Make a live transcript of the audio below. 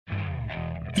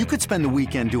You could spend the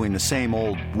weekend doing the same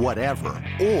old whatever,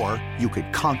 or you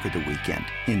could conquer the weekend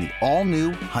in the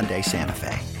all-new Hyundai Santa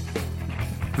Fe.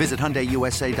 Visit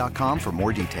HyundaiUSA.com for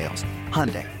more details.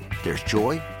 Hyundai, there's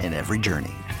joy in every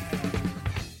journey.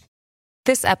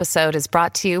 This episode is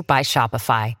brought to you by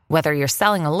Shopify. Whether you're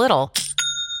selling a little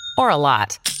or a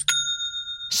lot,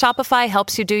 Shopify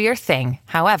helps you do your thing,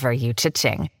 however you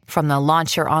cha-ching. From the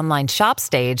launch your online shop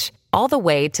stage, all the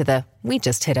way to the we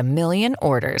just hit 1 million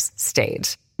orders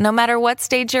stage. No matter what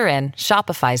stage you're in,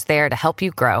 Shopify's there to help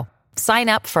you grow. Sign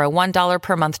up for a $1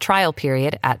 per month trial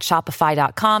period at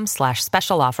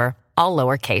shopify.com/special offer, all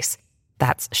lowercase.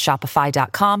 That's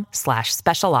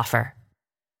shopify.com/special offer.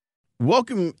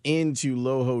 Welcome into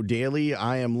Loho Daily.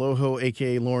 I am Loho,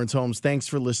 a.k.a. Lawrence Holmes. Thanks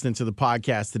for listening to the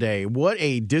podcast today. What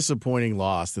a disappointing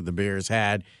loss that the Bears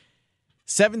had.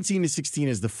 17-16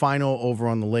 is the final over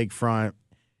on the lakefront,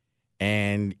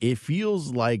 and it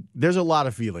feels like there's a lot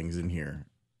of feelings in here.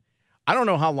 I don't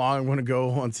know how long I'm going to go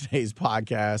on today's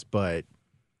podcast, but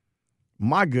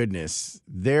my goodness,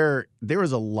 there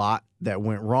was a lot that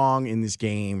went wrong in this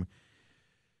game,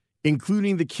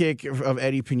 including the kick of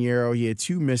Eddie Piñeiro. He had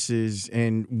 2 misses,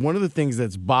 and one of the things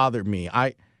that's bothered me,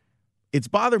 it's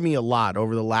bothered me a lot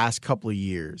over the last couple of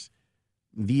years.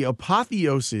 The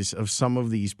apotheosis of some of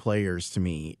these players to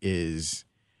me is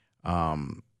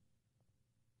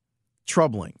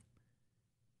troubling.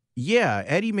 Yeah,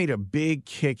 Eddie made a big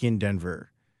kick in Denver.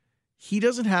 He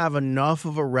doesn't have enough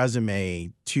of a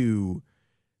resume to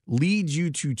lead you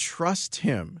to trust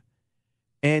him.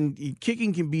 And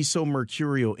kicking can be so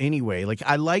mercurial anyway. Like,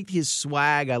 I liked his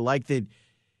swag. I like that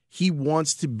he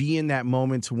wants to be in that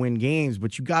moment to win games,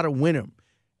 but you got to win them.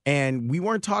 And we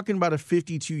weren't talking about a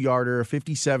 52-yarder, a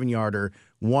 57-yarder,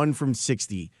 1 from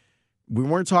 60. We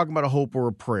weren't talking about a hope or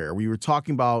a prayer. We were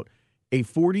talking about a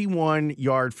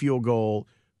 41-yard field goal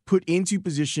put into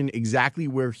position exactly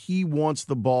where he wants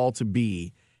the ball to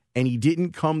be, and he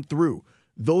didn't come through.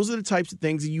 Those are the types of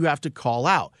things that you have to call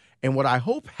out. And what I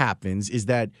hope happens is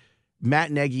that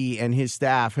Matt Nagy and his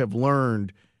staff have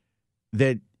learned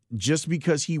that just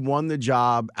because he won the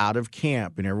job out of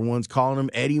camp and everyone's calling him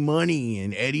Eddie Money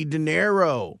and Eddie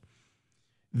Dinero,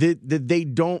 that they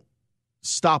don't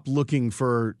stop looking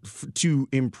to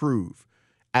improve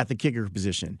at the kicker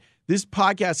position. This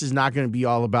podcast is not going to be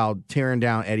all about tearing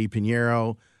down Eddie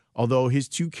Piñeiro, although his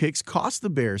 2 kicks cost the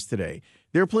Bears today.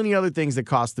 There are plenty of other things that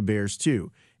cost the Bears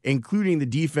too, including the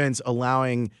defense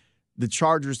allowing the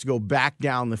Chargers to go back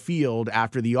down the field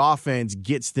after the offense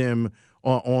gets them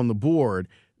on the board.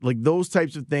 Like, those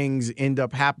types of things end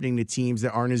up happening to teams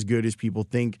that aren't as good as people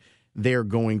think they're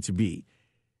going to be.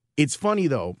 It's funny,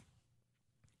 though.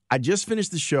 I just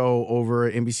finished the show over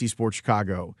at NBC Sports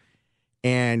Chicago,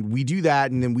 and we do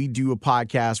that, and then we do a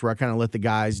podcast where I kind of let the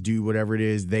guys do whatever it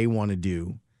is they want to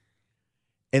do.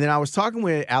 And then I was talking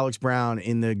with Alex Brown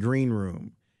in the green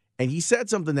room, and he said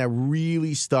something that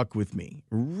really stuck with me,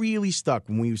 really stuck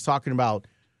when we was talking about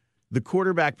the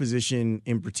quarterback position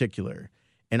in particular.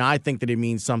 And I think that it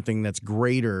means something that's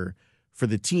greater for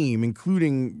the team,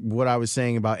 including what I was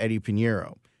saying about Eddie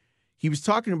Piñeiro. He was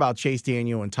talking about Chase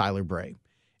Daniel and Tyler Bray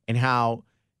and how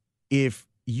if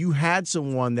you had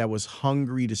someone that was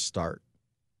hungry to start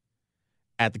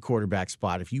at the quarterback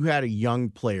spot, if you had a young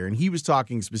player, and he was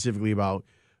talking specifically about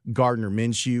Gardner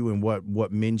Minshew and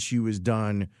what Minshew has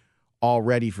done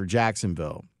already for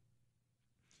Jacksonville.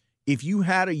 If you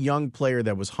had a young player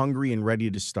that was hungry and ready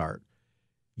to start,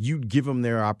 you'd give them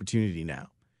their opportunity now.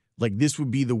 Like, this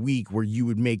would be the week where you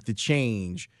would make the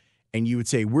change and you would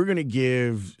say, we're going to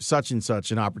give such and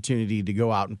such an opportunity to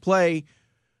go out and play.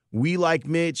 We like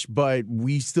Mitch, but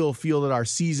we still feel that our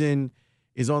season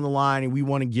is on the line and we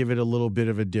want to give it a little bit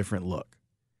of a different look.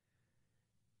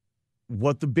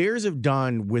 What the Bears have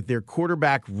done with their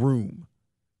quarterback room,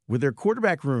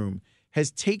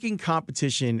 has taken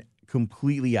competition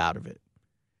completely out of it.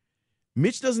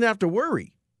 Mitch doesn't have to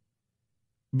worry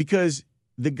because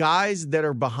the guys that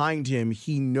are behind him,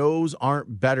 he knows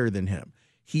aren't better than him.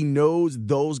 He knows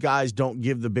those guys don't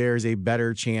give the Bears a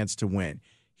better chance to win.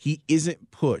 He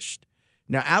isn't pushed.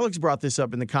 Now, Alex brought this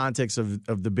up in the context of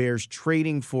the Bears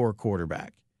trading for a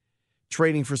quarterback,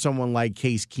 trading for someone like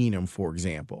Case Keenum, for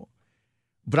example.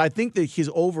 But I think that his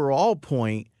overall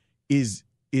point is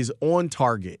on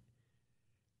target,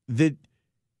 that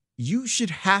you should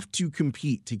have to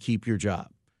compete to keep your job.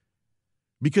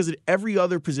 Because at every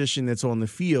other position that's on the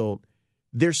field,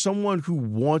 there's someone who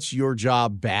wants your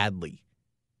job badly.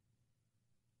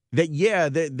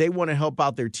 That they want to help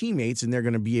out their teammates, and they're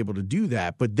going to be able to do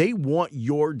that, but they want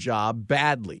your job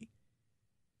badly.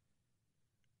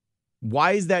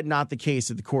 Why is that not the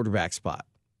case at the quarterback spot?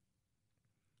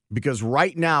 Because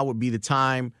right now would be the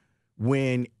time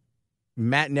when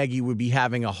Matt Nagy would be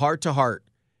having a heart-to-heart,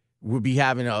 would be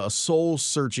having a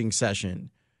soul-searching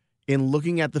session in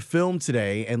looking at the film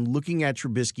today and looking at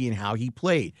Trubisky and how he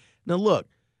played. Now, look,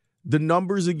 the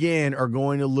numbers, again, are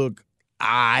going to look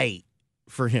aight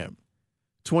for him.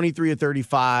 23 of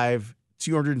 35,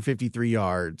 253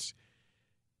 yards.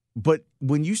 But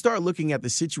when you start looking at the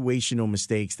situational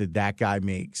mistakes that guy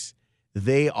makes,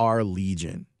 they are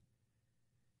legion.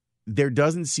 There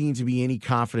doesn't seem to be any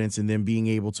confidence in them being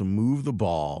able to move the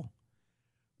ball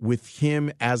with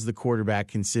him as the quarterback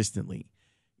consistently.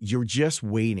 You're just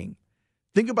waiting.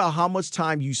 Think about how much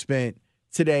time you spent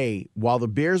today while the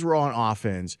Bears were on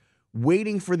offense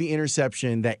waiting for the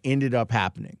interception that ended up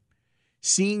happening.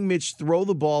 Seeing Mitch throw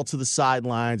the ball to the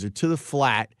sidelines or to the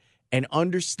flat and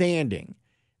understanding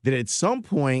that at some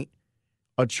point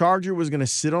a Charger was going to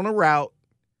sit on a route,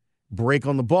 break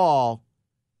on the ball,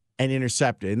 and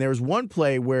intercept it. And there was one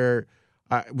play where,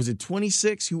 was it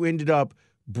 26, who ended up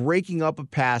breaking up a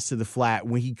pass to the flat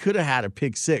when he could have had a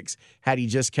pick six had he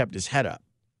just kept his head up.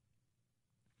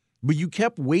 But you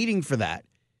kept waiting for that.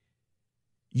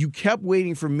 You kept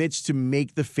waiting for Mitch to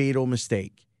make the fatal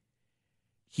mistake.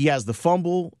 He has the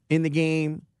fumble in the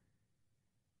game.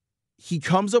 He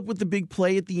comes up with the big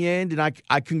play at the end, and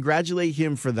I congratulate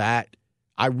him for that.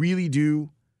 I really do.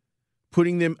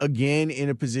 Putting them again in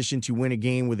a position to win a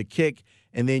game with a kick,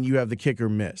 and then you have the kicker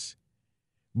miss.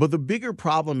 But the bigger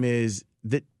problem is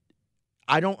that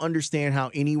I don't understand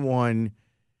how anyone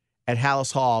at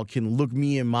Halas Hall can look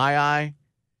me in my eye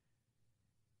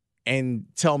and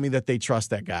tell me that they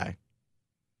trust that guy.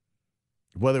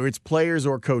 Whether it's players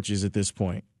or coaches at this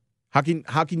point. How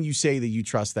can you say that you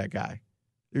trust that guy?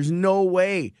 There's no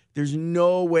way. There's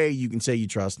no way you can say you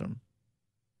trust him.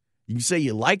 You can say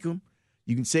you like him.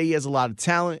 You can say he has a lot of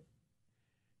talent.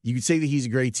 You can say that he's a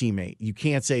great teammate. You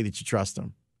can't say that you trust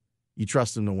him. You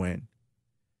trust him to win.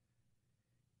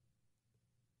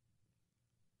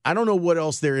 I don't know what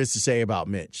else there is to say about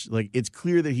Mitch. Like, it's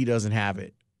clear that he doesn't have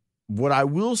it. What I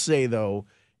will say, though,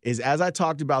 is as I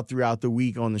talked about throughout the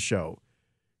week on the show,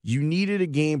 you needed a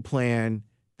game plan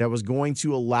that was going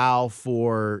to allow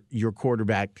for your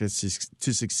quarterback to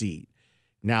succeed.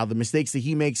 Now, the mistakes that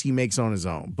he makes on his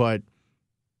own. But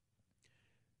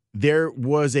there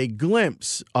was a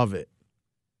glimpse of it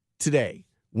today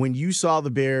when you saw the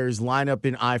Bears line up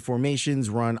in I formations,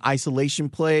 run isolation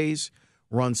plays,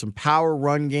 run some power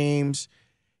run games,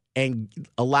 and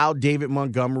allow David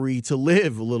Montgomery to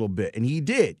live a little bit. And he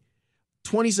did.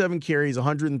 27 carries,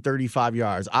 135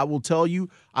 yards. I will tell you,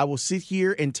 I will sit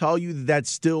here and tell you that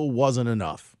still wasn't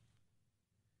enough.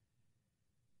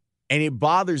 And it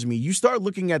bothers me. You start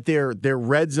looking at their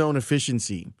red zone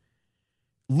efficiency.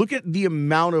 Look at the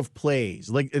amount of plays,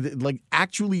 like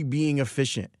actually being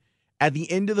efficient. At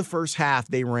the end of the first half,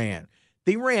 they ran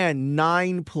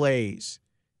 9 plays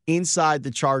inside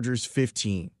the Chargers'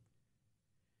 15.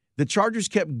 The Chargers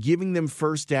kept giving them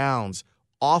first downs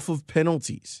off of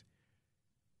penalties.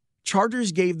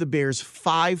 Chargers gave the Bears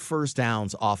 5 first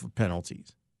downs off of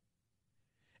penalties.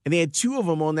 And they had 2 of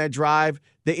them on that drive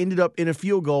that ended up in a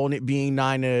field goal and it being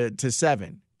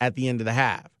 9-7 at the end of the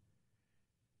half.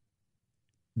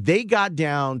 They got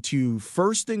down to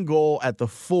 1st and goal at the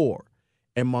 4,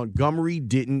 and Montgomery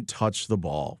didn't touch the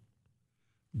ball.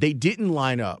 They didn't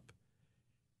line up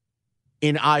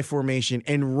in I formation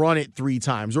and run it 3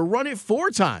 times or run it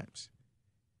 4 times.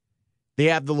 They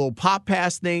have the little pop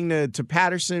pass thing to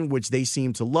Patterson, which they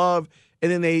seem to love,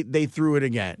 and then they threw it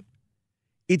again.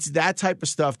 It's that type of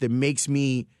stuff that makes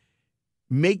me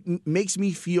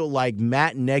feel like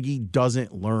Matt Nagy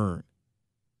doesn't learn.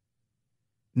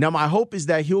 Now, my hope is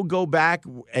that he'll go back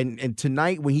and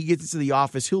tonight when he gets into the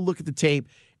office, he'll look at the tape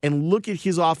and look at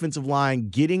his offensive line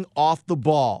getting off the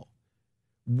ball,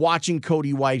 watching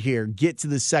Cody Whitehair get to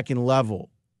the second level,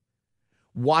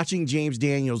 watching James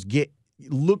Daniels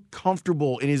look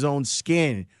comfortable in his own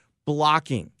skin,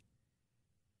 blocking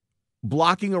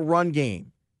a run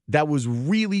game that was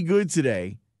really good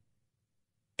today,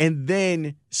 and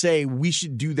then say we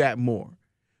should do that more.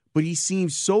 But he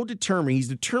seems so determined. He's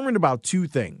determined about 2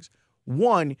 things.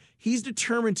 One, he's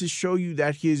determined to show you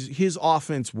that his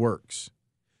offense works.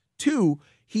 2,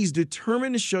 he's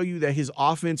determined to show you that his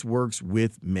offense works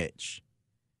with Mitch.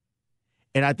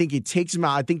 And I think it takes him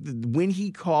out. I think that when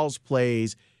he calls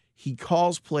plays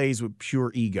with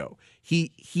pure ego.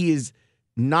 He is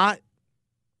not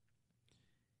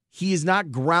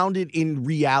grounded in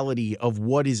reality of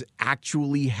what is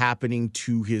actually happening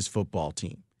to his football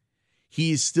team.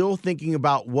 He is still thinking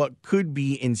about what could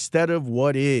be instead of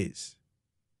what is.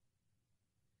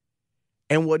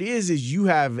 And what is you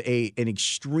have an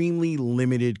extremely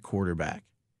limited quarterback.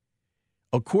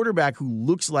 A quarterback who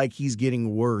looks like he's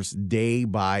getting worse day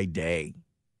by day.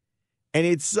 And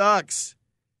it sucks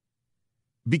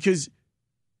because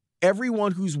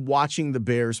everyone who's watching the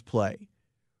Bears play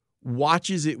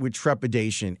watches it with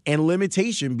trepidation and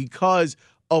limitation because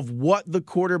of what the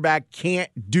quarterback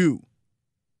can't do.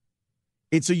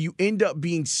 And so you end up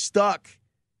being stuck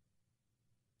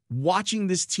watching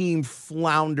this team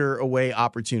flounder away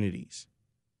opportunities,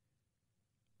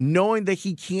 knowing that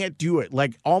he can't do it.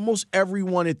 Like almost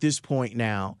everyone at this point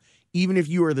now, even if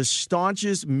you are the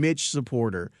staunchest Mitch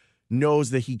supporter,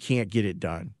 knows that he can't get it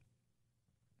done.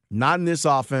 Not in this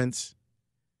offense.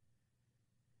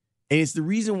 And it's the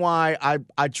reason why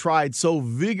I tried so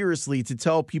vigorously to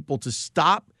tell people to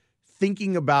stop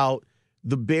thinking about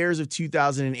the Bears of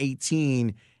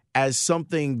 2018 as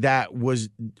something that was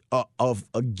of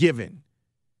a given,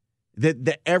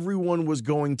 that everyone was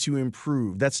going to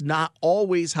improve. That's not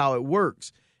always how it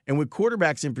works. And with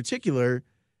quarterbacks in particular,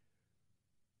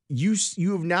 you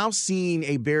have now seen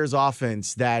a Bears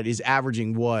offense that is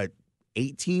averaging,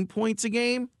 18 points a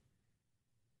game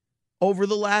over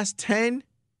the last 10?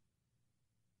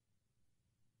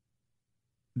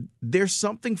 There's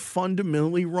something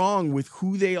fundamentally wrong with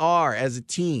who they are as a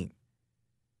team.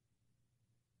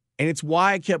 And it's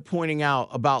why I kept pointing out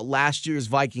about last year's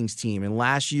Vikings team and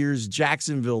last year's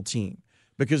Jacksonville team.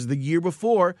 Because the year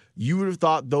before, you would have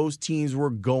thought those teams were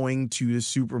going to the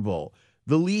Super Bowl.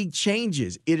 The league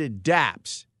changes. It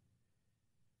adapts.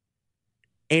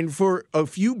 And for a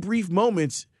few brief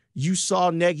moments, you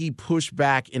saw Nagy push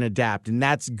back and adapt, and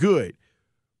that's good.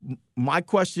 My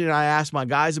question, and I asked my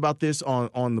guys about this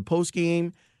on the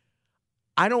postgame,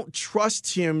 I don't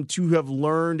trust him to have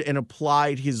learned and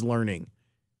applied his learning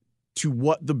to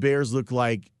what the Bears look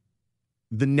like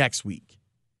the next week.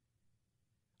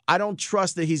 I don't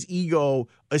trust that his ego,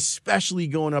 especially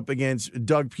going up against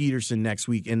Doug Peterson next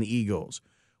week and the Eagles,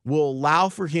 will allow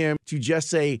for him to just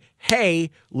say,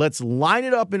 hey, let's line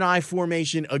it up in I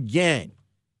formation again.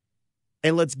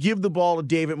 And let's give the ball to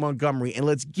David Montgomery, and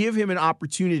let's give him an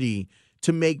opportunity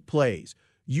to make plays.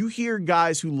 You hear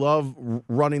guys who love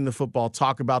running the football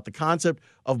talk about the concept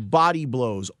of body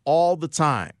blows all the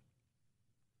time.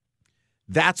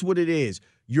 That's what it is.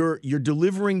 You're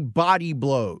delivering body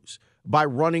blows by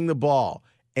running the ball,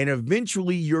 and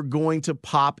eventually you're going to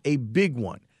pop a big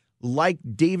one, like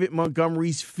David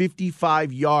Montgomery's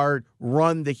 55-yard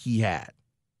run that he had.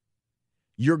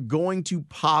 You're going to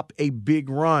pop a big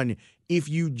run if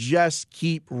you just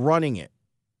keep running it.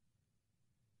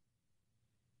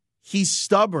 He's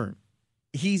stubborn.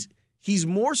 He's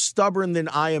more stubborn than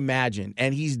I imagined,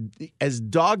 and he's as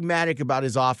dogmatic about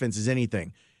his offense as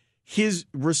anything. His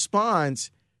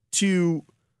response to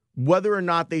whether or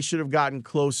not they should have gotten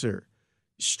closer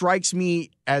strikes me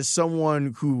as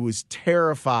someone who was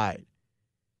terrified.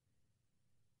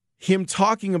 Him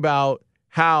talking about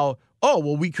how,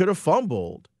 we could have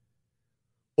fumbled,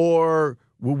 or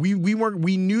we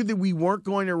knew that we weren't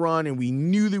going to run, and we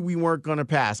knew that we weren't going to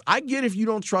pass. I get if you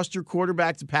don't trust your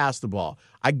quarterback to pass the ball.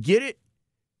 I get it.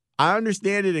 I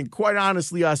understand it, and quite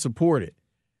honestly, I support it.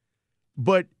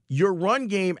 But your run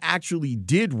game actually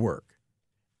did work.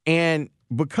 And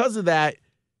because of that,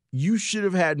 you should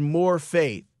have had more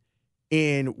faith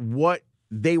in what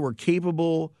they were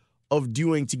capable of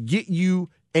doing to get you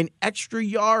an extra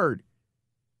yard.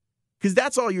 Because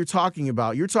that's all you're talking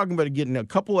about. You're talking about getting a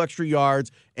couple extra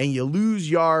yards, and you lose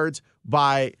yards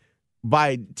by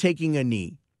taking a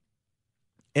knee.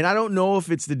 And I don't know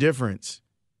if it's the difference.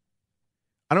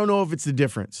 I don't know if it's the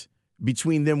difference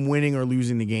between them winning or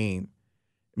losing the game.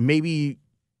 Maybe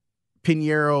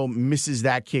Pinheiro misses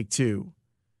that kick too.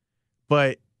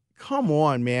 But come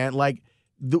on, man. Like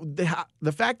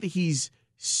the fact that he's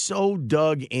so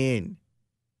dug in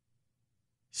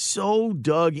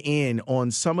on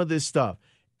some of this stuff.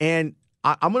 And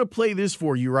I'm going to play this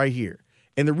for you right here.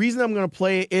 And the reason I'm going to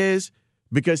play it is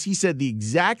because he said the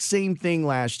exact same thing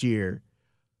last year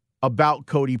about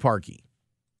Cody Parkey.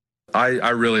 I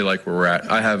really like where we're at.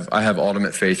 I have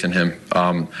ultimate faith in him.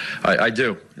 I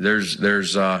do.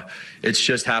 It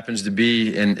just happens to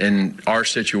be in our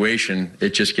situation.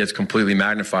 It just gets completely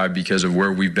magnified because of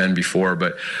where we've been before.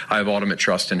 But I have ultimate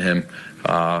trust in him.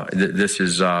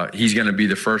 He's going to be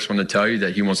the first one to tell you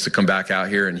that he wants to come back out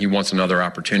here and he wants another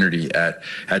opportunity at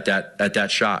that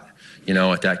shot.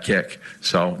 At that kick.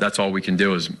 So that's all we can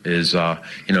do is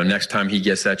next time he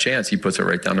gets that chance, he puts it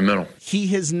right down the middle. He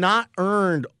has not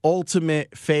earned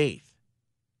ultimate faith.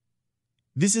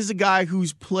 This is a guy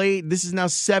who's played, this is now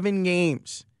 7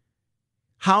 games.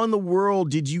 How in the world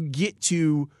did you get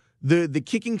to the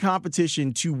kicking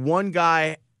competition to one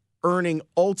guy earning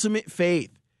ultimate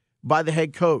faith by the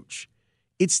head coach.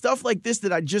 It's stuff like this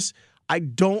that I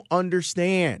don't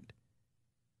understand.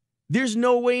 There's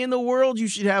no way in the world you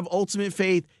should have ultimate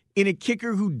faith in a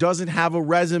kicker who doesn't have a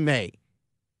resume.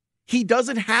 He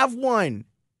doesn't have one.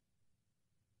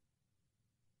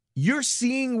 You're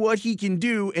seeing what he can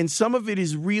do, and some of it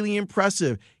is really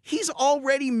impressive. He's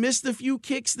already missed a few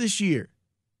kicks this year.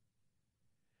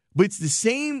 But it's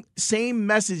the same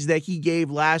message that he gave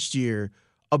last year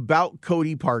about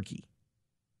Cody Parkey.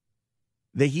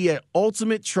 That he had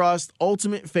ultimate trust,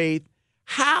 ultimate faith.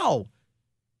 How?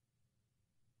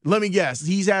 Let me guess.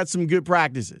 He's had some good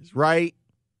practices, right?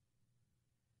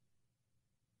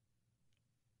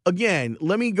 Again,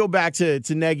 let me go back to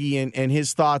Nagy and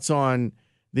his thoughts on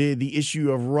the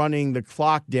issue of running the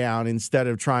clock down instead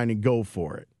of trying to go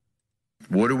for it.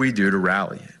 What do we do to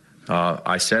rally?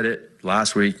 I said it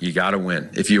last week, you got to win.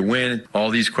 If you win, all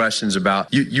these questions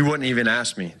about, you wouldn't even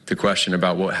ask me the question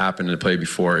about what happened in the play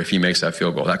before if he makes that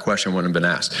field goal. That question wouldn't have been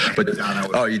asked. But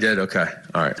oh, you did? Okay.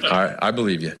 All right. I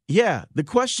believe you. Yeah, the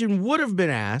question would have been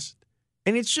asked,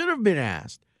 and it should have been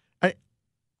asked.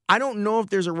 I don't know if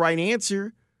there's a right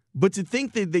answer, but to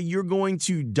think that you're going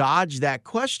to dodge that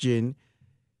question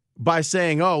by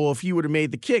saying, oh, well, if he would have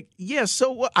made the kick, yeah,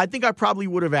 so what? I think I probably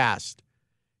would have asked,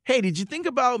 hey, did you think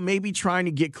about maybe trying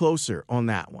to get closer on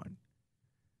that one?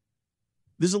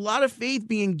 There's a lot of faith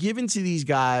being given to these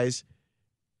guys,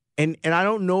 and I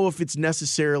don't know if it's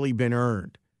necessarily been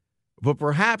earned. But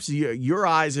perhaps your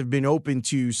eyes have been open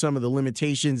to some of the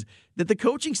limitations that the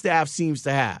coaching staff seems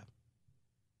to have.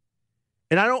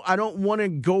 And I don't want to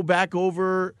go back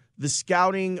over the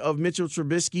scouting of Mitchell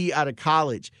Trubisky out of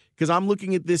college, because I'm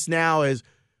looking at this now as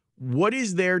what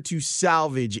is there to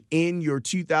salvage in your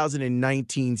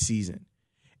 2019 season?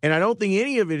 And I don't think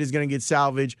any of it is going to get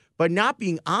salvaged by not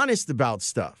being honest about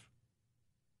stuff.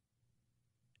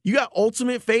 You got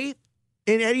ultimate faith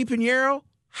in Eddie Pinheiro?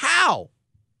 How?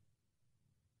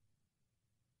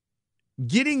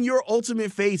 Getting your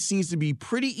ultimate faith seems to be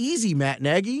pretty easy, Matt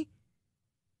Nagy.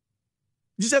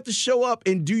 You just have to show up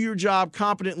and do your job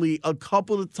competently a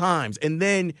couple of times, and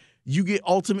then you get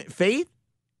ultimate faith.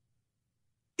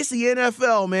 It's the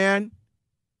NFL, man.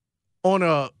 On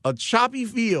a choppy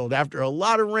field after a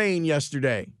lot of rain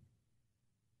yesterday.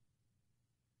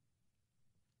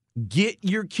 Get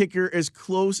your kicker as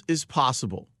close as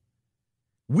possible.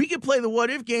 We could play the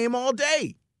what-if game all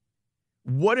day.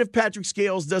 What if Patrick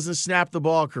Scales doesn't snap the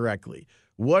ball correctly?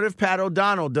 What if Pat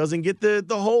O'Donnell doesn't get the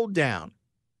hold down?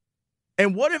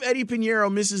 And what if Eddie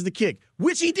Pinheiro misses the kick,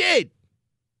 which he did?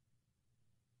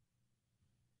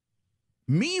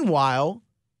 Meanwhile,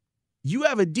 you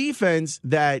have a defense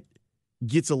that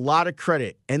gets a lot of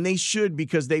credit, and they should,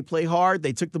 because they play hard.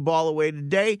 They took the ball away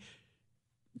today.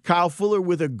 Kyle Fuller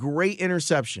with a great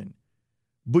interception.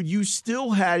 But you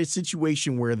still had a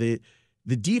situation where the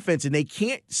defense, and they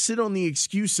can't sit on the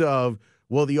excuse of,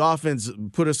 well, the offense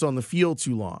put us on the field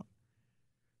too long.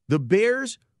 The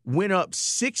Bears went up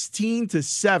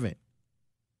 16-7,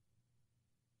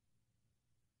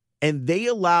 and they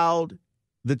allowed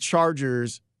the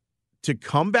Chargers to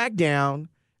come back down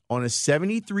on a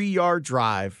 73-yard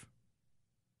drive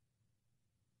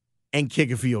and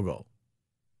kick a field goal.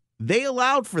 They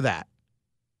allowed for that.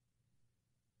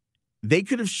 They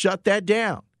could have shut that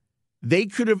down. They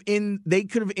could have ended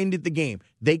the game.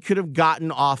 They could have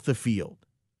gotten off the field.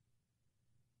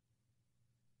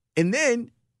 And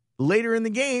then later in the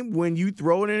game, when you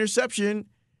throw an interception,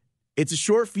 it's a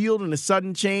short field and a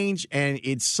sudden change, and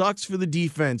it sucks for the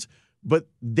defense, but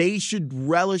they should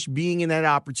relish being in that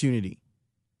opportunity.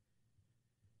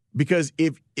 Because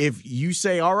if you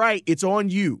say, all right, it's on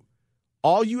you,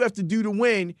 all you have to do to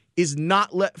win is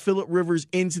not let Phillip Rivers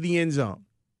into the end zone.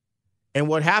 And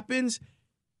what happens?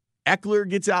 Eckler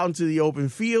gets out into the open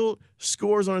field,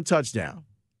 scores on a touchdown.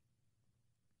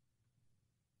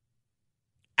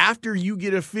 After you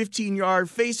get a 15-yard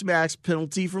face mask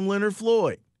penalty from Leonard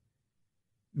Floyd.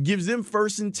 Gives them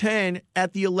 1st and 10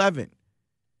 at the 11.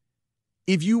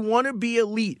 If you want to be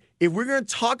elite, if we're going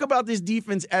to talk about this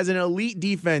defense as an elite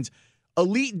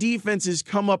defenses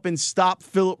come up and stop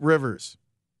Phillip Rivers.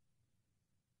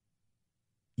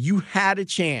 You had a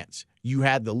chance. You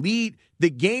had the lead. The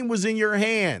game was in your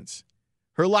hands.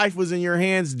 Her life was in your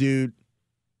hands, dude.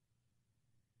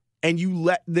 And you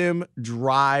let them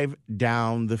drive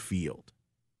down the field.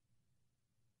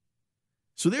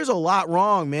 So there's a lot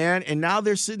wrong, man. And now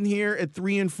they're sitting here at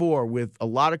 3-4 with a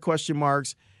lot of question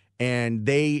marks, and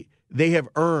they have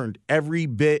earned every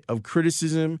bit of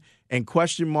criticism and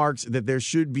question marks that there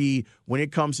should be when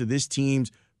it comes to this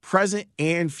team's present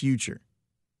and future.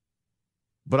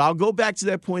 But I'll go back to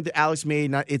that point that Alex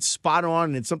made. And it's spot on,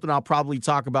 and it's something I'll probably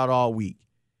talk about all week.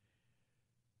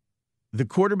 The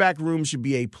quarterback room should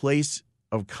be a place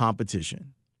of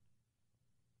competition.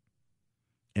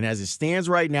 And as it stands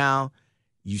right now,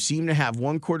 you seem to have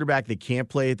one quarterback that can't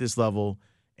play at this level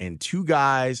and two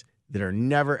guys that are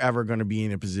never, ever going to be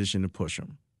in a position to push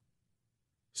them.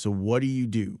 So what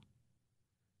do?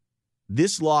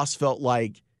 This loss felt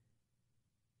like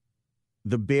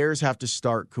the Bears have to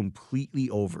start completely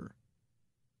over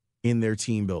in their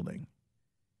team building.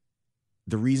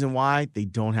 The reason why, they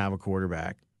don't have a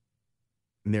quarterback.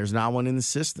 And there's not one in the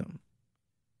system.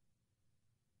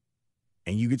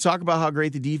 And you could talk about how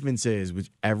great the defense is, which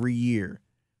every year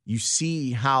you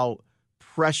see how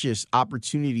precious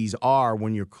opportunities are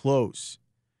when you're close,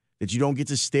 that you don't get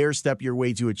to stair-step your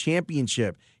way to a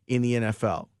championship in the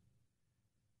NFL.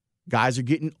 Guys are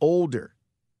getting older.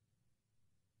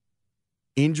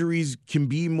 Injuries can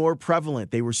be more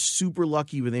prevalent. They were super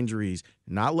lucky with injuries.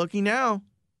 Not lucky now.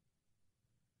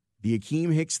 The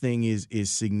Akeem Hicks thing is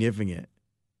significant.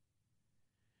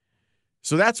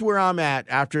 So that's where I'm at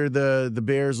after the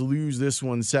Bears lose this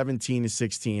one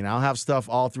 17-16. I'll have stuff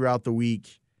all throughout the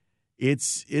week.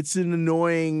 It's an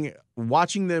annoying –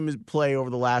 watching them play over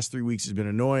the last 3 weeks has been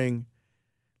annoying.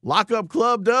 Lock up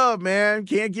Club Dub, man.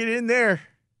 Can't get in there.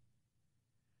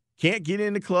 Can't get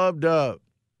into Club Dub.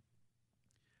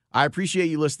 I appreciate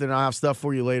you listening. I'll have stuff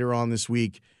for you later on this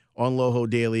week on Loho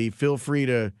Daily. Feel free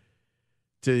to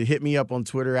hit me up on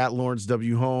Twitter at Lawrence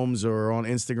W. Holmes or on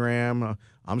Instagram.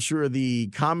 I'm sure the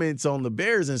comments on the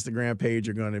Bears Instagram page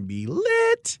are going to be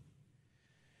lit.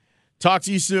 Talk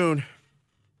to you soon.